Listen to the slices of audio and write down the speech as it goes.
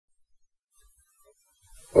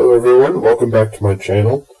Hello everyone, welcome back to my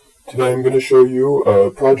channel. Today I'm going to show you a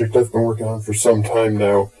project I've been working on for some time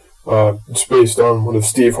now. It's based on one of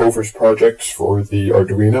Steve Hofer's projects for the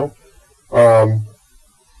Arduino. And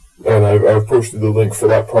I've posted the link for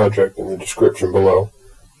that project in the description below.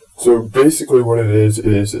 So basically what it is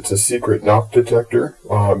it's a secret knock detector.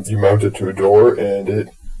 You mount it to a door and it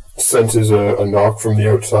senses a knock from the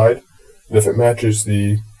outside. And if it matches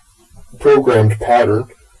the programmed pattern,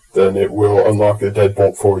 then it will unlock the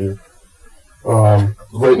deadbolt for you.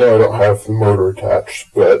 Right now I don't have the motor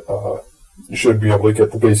attached, but you should be able to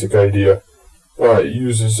get the basic idea. It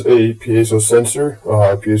uses a piezo sensor,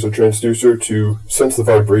 piezo transducer to sense the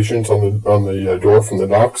vibrations on the door from the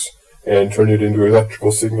knocks and turn it into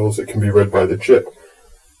electrical signals that can be read by the chip.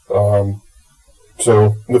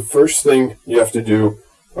 So the first thing you have to do,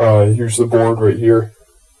 here's the board right here,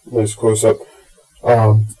 nice close up.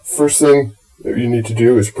 First thing that you need to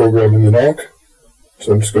do is program in the knock.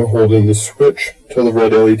 So I'm just going to hold in this switch till the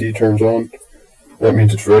red LED turns on. That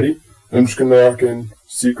means it's ready. I'm just going to knock in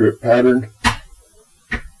secret pattern.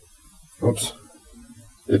 Oops.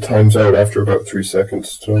 It times out after about 3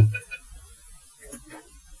 seconds. So.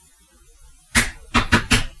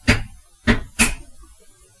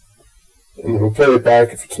 And we'll play it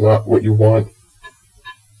back if it's not what you want.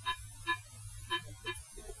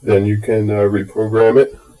 Then you can reprogram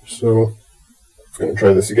it. So I'm going to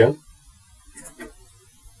try this again.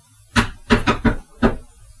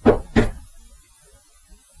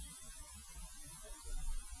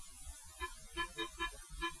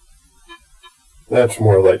 That's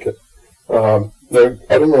more like it. I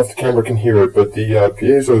don't know if the camera can hear it, but the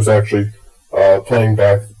piezo is actually playing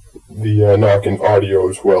back the knock in audio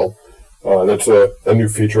as well. That's a new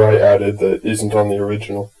feature I added that isn't on the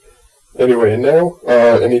original. Anyway, now,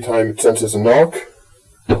 anytime it senses a knock,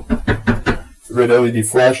 the red LED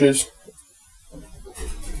flashes,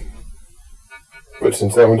 but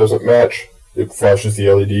since that one doesn't match, it flashes the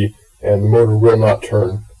LED and the motor will not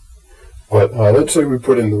turn. But let's say we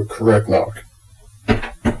put in the correct knock.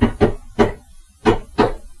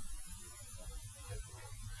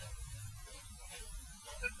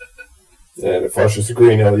 And it flashes the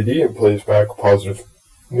green LED and plays back a positive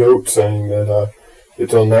note saying that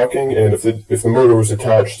it's unlocking, and if the motor was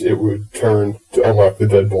attached, it would turn to unlock the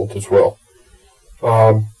deadbolt as well.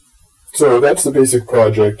 So that's the basic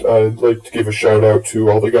project. I'd like to give a shout out to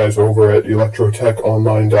all the guys over at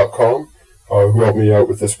electrotechonline.com who helped me out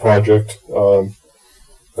with this project. I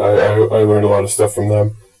learned a lot of stuff from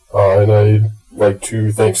them, and I'd like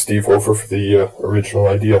to thank Steve Hofer for the original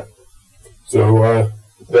idea. So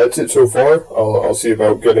that's it so far. I'll see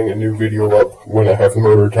about getting a new video up when I have the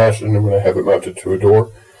motor attached and when I have it mounted to a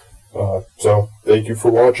door. So thank you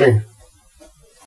for watching.